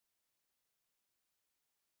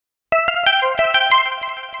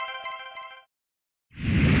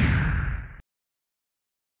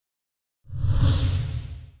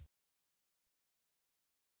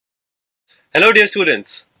Hello dear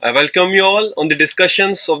students, I welcome you all on the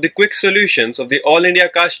discussions of the quick solutions of the All India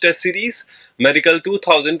Caste Test Series Medical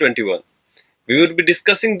 2021. We will be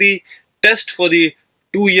discussing the test for the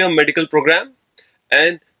 2-year medical program,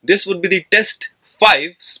 and this would be the test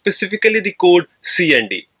 5, specifically the code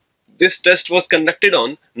CND. This test was conducted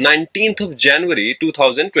on 19th of January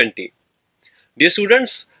 2020. Dear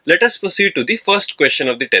students, let us proceed to the first question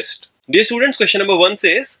of the test. Dear students, question number 1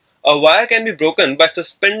 says, a wire can be broken by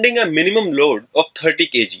suspending a minimum load of 30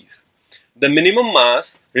 kgs. The minimum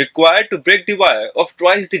mass required to break the wire of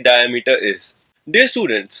twice the diameter is. Dear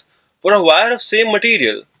students, for a wire of same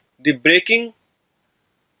material, the breaking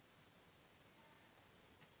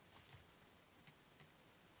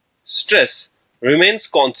stress remains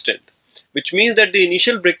constant, which means that the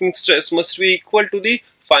initial breaking stress must be equal to the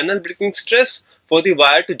final breaking stress for the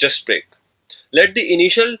wire to just break. Let the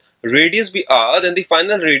initial radius be r, then the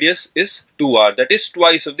final radius is 2r, that is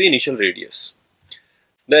twice of the initial radius.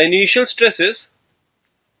 The initial stress is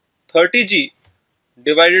 30g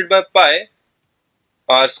divided by pi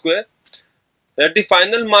r square. Let the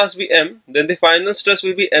final mass be m, then the final stress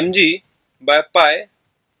will be mg by pi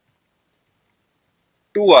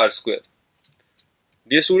 2r square.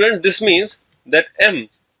 Dear students, this means that m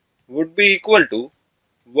would be equal to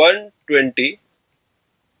 120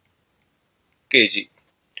 kg.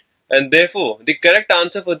 And therefore, the correct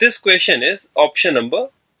answer for this question is option number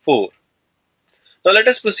 4. Now let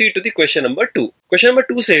us proceed to the question number 2. Question number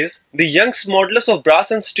 2 says, the Young's modulus of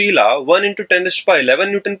brass and steel are 1 into 10 raised to power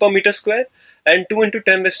 11 Newton per meter square and 2 into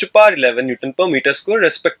 10 raised to power 11 Newton per meter square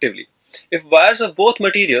respectively. If wires of both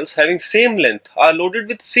materials having same length are loaded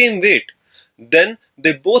with same weight, then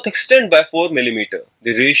they both extend by 4 mm.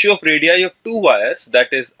 The ratio of radii of two wires,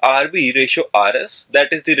 that is RB ratio RS,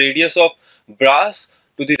 that is the radius of brass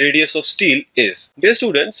to the radius of steel is. Dear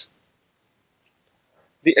students,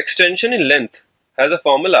 the extension in length has a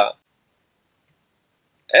formula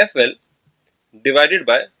FL divided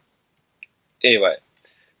by AY,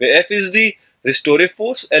 where F is the restorative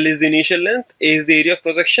force, L is the initial length, A is the area of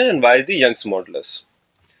cross-section, and Y is the Young's modulus.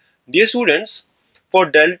 Dear students, for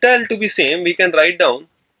delta L to be same, we can write down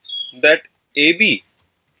that AB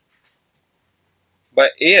by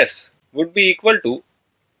AS would be equal to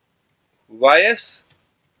YS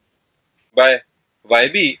by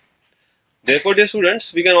YB. Therefore, dear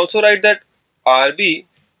students, we can also write that RB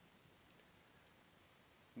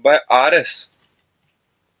by RS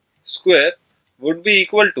square would be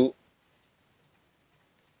equal to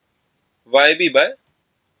YB by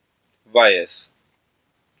YS.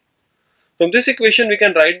 From this equation, we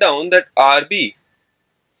can write down that RB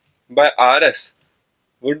by RS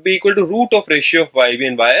would be equal to root of ratio of YB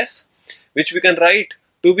and YS, which we can write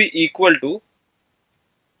to be equal to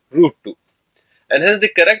root 2. And hence the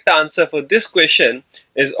correct answer for this question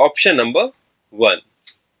is option number 1.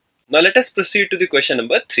 Now let us proceed to the question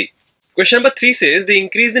number 3. Question number 3 says, the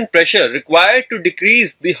increase in pressure required to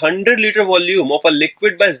decrease the 100 liter volume of a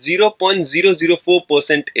liquid by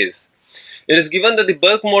 0.004% is. It is given that the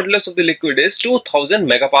bulk modulus of the liquid is 2000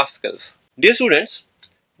 megapascals. Dear students,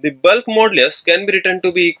 the bulk modulus can be written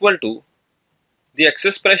to be equal to the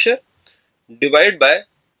excess pressure divided by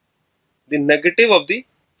the negative of the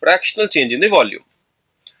fractional change in the volume.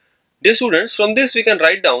 Dear students, from this we can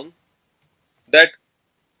write down that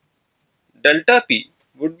delta P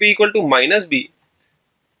would be equal to minus B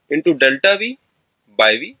into delta V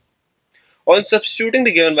by V. On substituting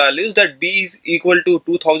the given values, that B is equal to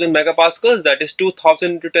 2000 megapascals, that is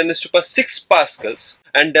 2000 into 10 raised to power 6 pascals,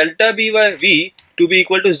 and delta B by V to be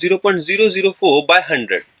equal to 0.004 by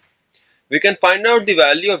 100. We can find out the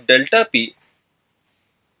value of delta P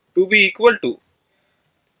to be equal to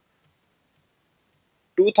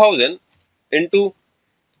 2000 into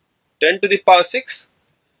 10 to the power 6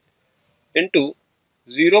 into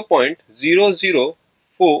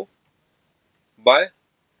 0.004 by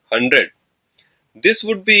 100. This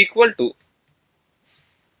would be equal to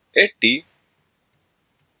 80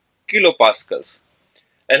 kilopascals.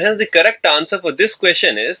 And hence the correct answer for this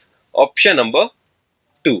question is option number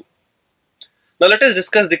 2. Now let us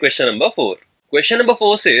discuss the question number 4. Question number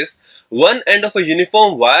 4 says, one end of a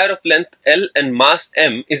uniform wire of length L and mass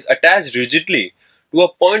M is attached rigidly to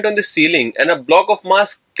a point on the ceiling and a block of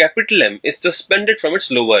mass capital M is suspended from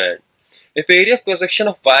its lower end. If area of cross-section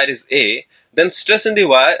of wire is A, then stress in the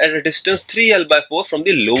wire at a distance 3L by 4 from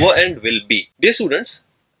the lower end will be. Dear students,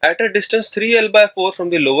 at a distance 3L by 4 from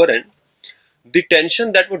the lower end, the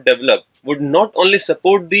tension that would develop would not only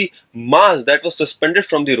support the mass that was suspended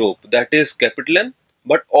from the rope, that is capital M,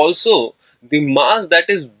 but also the mass that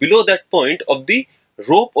is below that point of the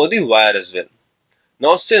rope or the wire as well.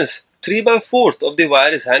 Now since 3/4 of the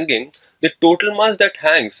wire is hanging, the total mass that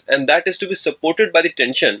hangs and that is to be supported by the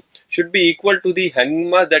tension should be equal to the hanging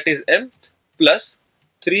mass, that is m, plus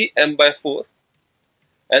 3m by 4,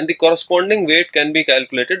 and the corresponding weight can be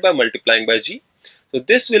calculated by multiplying by g. So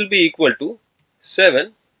this will be equal to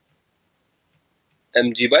 7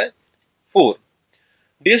 mg by 4.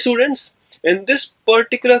 Dear students, in this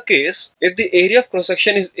particular case, if the area of cross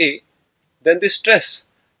section is A, then the stress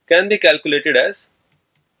can be calculated as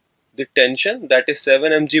the tension, that is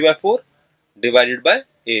 7 mg by 4 divided by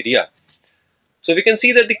area. So we can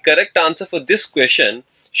see that the correct answer for this question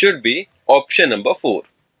should be option number 4.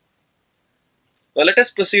 Now let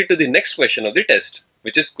us proceed to the next question of the test,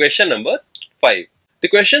 which is question number 5. The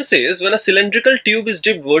question says, when a cylindrical tube is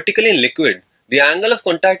dipped vertically in liquid, the angle of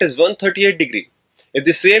contact is 138 degree. If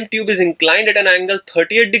the same tube is inclined at an angle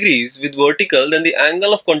 38 degrees with vertical, then the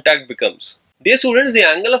angle of contact becomes. Dear students, the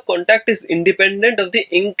angle of contact is independent of the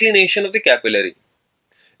inclination of the capillary.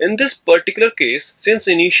 In this particular case, since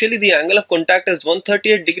initially the angle of contact is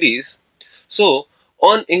 138 degrees, so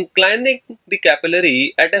on inclining the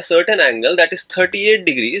capillary at a certain angle, that is 38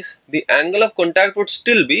 degrees, the angle of contact would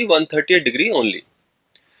still be 138 degree only.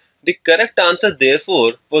 The correct answer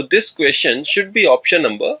therefore for this question should be option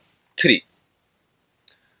number 3.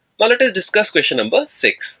 Now let us discuss question number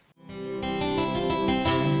 6.